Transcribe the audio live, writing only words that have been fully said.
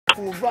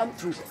fool, run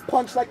through,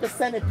 punch like a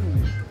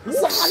centipede.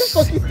 So how the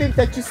fuck you think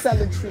that you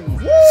selling trees?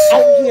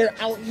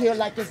 Out here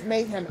like it's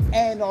mayhem,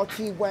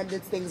 anarchy when the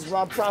things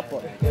run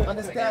proper.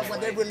 Understand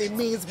what it really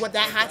means with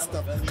that hot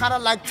stuff. Kinda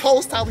like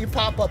toast how we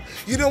pop up.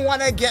 You don't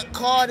wanna get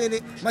caught in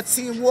it. My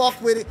team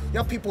walk with it.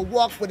 Your people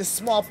walk with a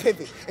small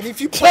pivot. And if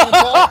you play the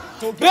ball,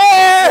 don't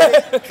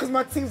get it. Cause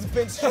my team's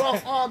been strong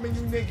arming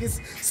you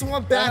niggas. So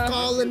I'm back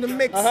all in the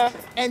mix.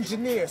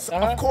 Engineers. So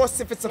of course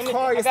if it's a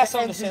car, it's the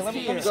engine's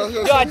here.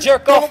 Yo, I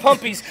jerk off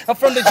pumpies. I'm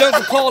from the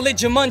jungle, call it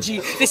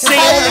Jumanji. They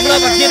say only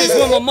love I get is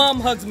when my mom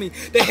hugs me.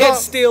 The head's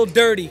still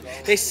dirty.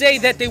 They say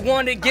that they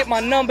want to get my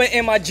number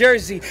in my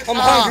jersey. I'm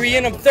hungry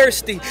and I'm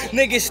thirsty.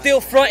 Niggas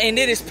still frontin',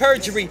 it is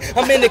perjury.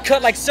 I'm in the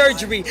cut like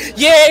surgery.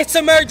 Yeah, it's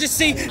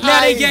emergency.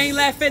 Now they ain't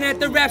laughing at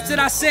the raps that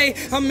I say.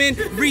 I'm in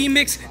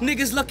remix.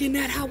 Niggas looking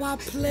at how I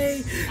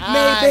play.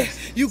 Maybe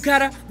you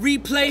gotta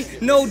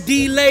replay, no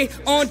delay.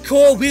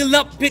 Encore, wheel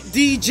up it,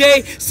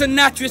 DJ.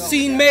 Sinotra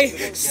seen me.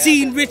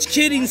 Seen Rich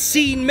Kid and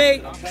seen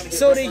me.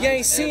 So they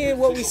ain't seeing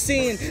what we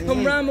seeing.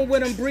 I'm rhyming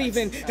when I'm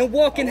breathing and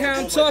walking how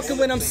I'm talking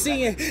when I'm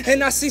seeing.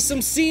 And I see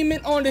some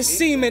semen on the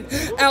cement.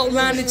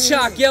 Outline the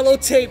chalk, yellow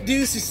tape. Do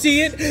you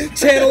see it?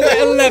 Channel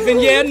 11.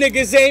 Yeah,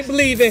 niggas ain't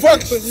believing.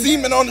 Fuck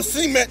semen on the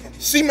cement.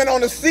 Semen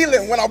on the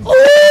ceiling when I'm.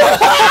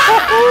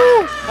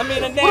 I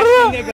mean a nasty nigga.